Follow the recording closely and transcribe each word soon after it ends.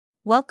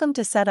Welcome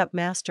to Setup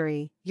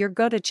Mastery, your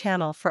go-to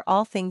channel for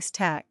all things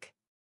tech.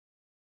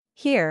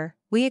 Here,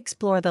 we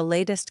explore the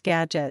latest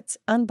gadgets,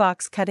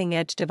 unbox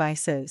cutting-edge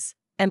devices,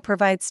 and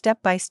provide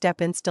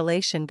step-by-step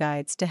installation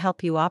guides to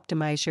help you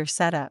optimize your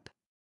setup.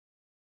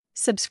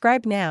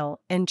 Subscribe now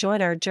and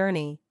join our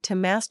journey to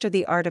master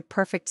the art of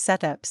perfect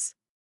setups.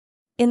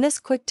 In this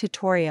quick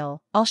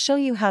tutorial, I'll show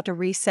you how to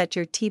reset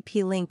your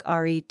TP-Link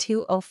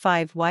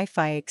RE305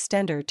 Wi-Fi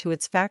extender to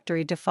its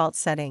factory default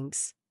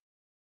settings.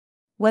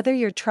 Whether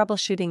you're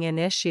troubleshooting an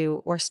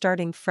issue or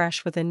starting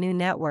fresh with a new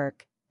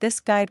network,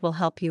 this guide will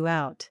help you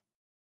out.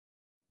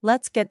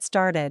 Let's get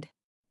started.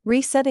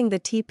 Resetting the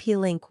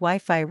TP-Link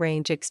Wi-Fi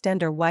range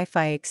extender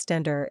Wi-Fi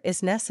extender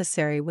is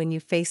necessary when you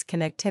face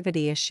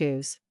connectivity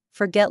issues,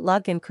 forget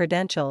login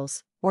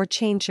credentials, or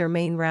change your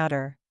main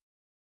router.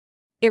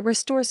 It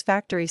restores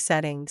factory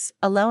settings,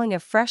 allowing a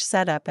fresh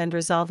setup and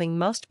resolving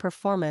most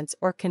performance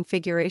or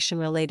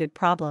configuration-related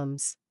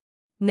problems.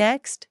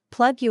 Next,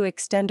 plug your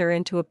extender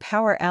into a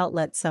power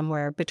outlet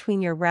somewhere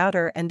between your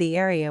router and the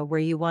area where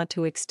you want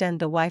to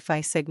extend the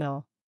Wi-Fi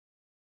signal.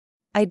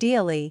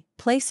 Ideally,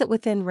 place it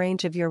within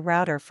range of your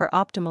router for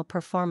optimal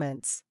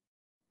performance.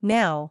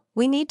 Now,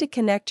 we need to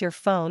connect your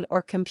phone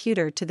or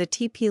computer to the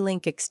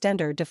TP-Link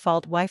extender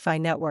default Wi-Fi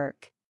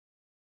network.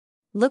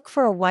 Look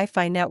for a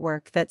Wi-Fi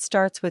network that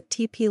starts with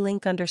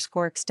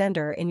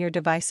TP-Link_extender in your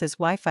device's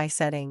Wi-Fi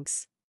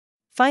settings.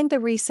 Find the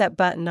reset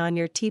button on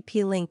your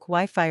TP-Link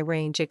Wi-Fi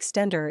range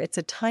extender. It's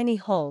a tiny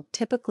hole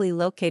typically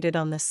located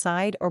on the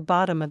side or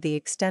bottom of the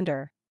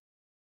extender.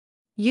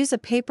 Use a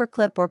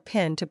paperclip or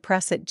pin to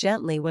press it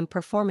gently when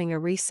performing a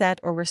reset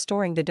or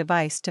restoring the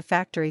device to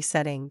factory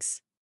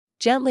settings.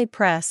 Gently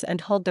press and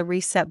hold the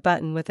reset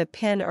button with a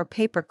pin or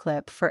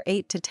paperclip for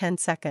 8 to 10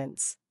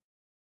 seconds.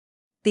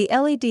 The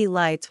LED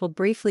lights will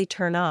briefly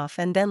turn off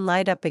and then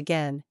light up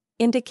again,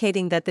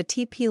 indicating that the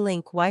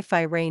TP-Link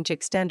Wi-Fi range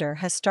extender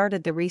has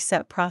started the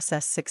reset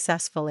process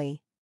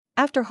successfully.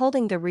 After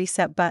holding the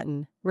reset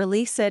button,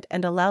 release it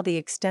and allow the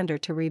extender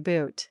to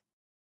reboot.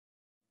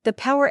 The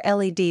power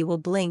LED will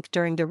blink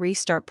during the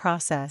restart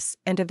process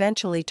and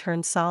eventually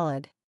turn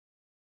solid.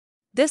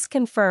 This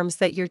confirms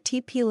that your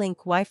TP-Link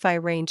Wi-Fi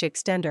range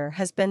extender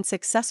has been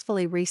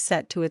successfully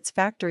reset to its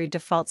factory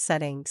default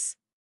settings.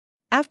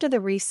 After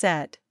the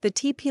reset, the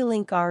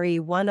TP-Link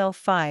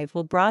RE305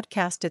 will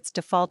broadcast its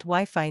default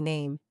Wi-Fi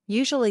name,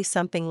 usually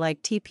something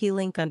like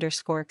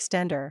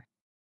TP-Link_extender.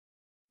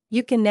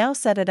 You can now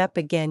set it up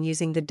again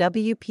using the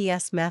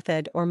WPS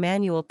method or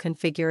manual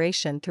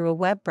configuration through a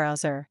web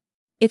browser.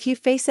 If you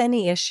face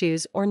any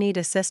issues or need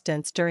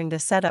assistance during the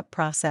setup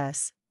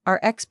process, our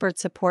expert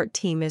support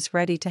team is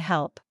ready to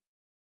help.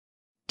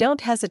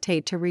 Don't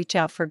hesitate to reach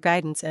out for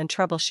guidance and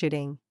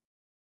troubleshooting.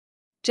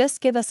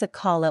 Just give us a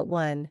call at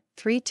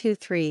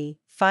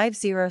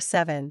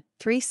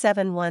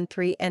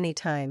 1-323-507-3713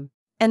 anytime.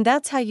 And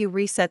that's how you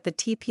reset the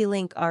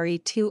TP-Link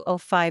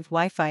RE305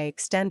 Wi-Fi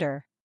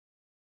extender.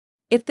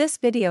 If this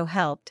video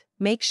helped,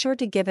 make sure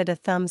to give it a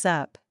thumbs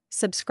up,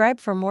 subscribe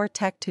for more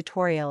tech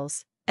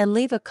tutorials, and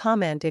leave a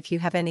comment if you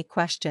have any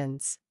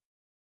questions.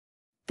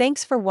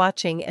 Thanks for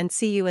watching and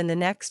see you in the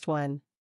next one.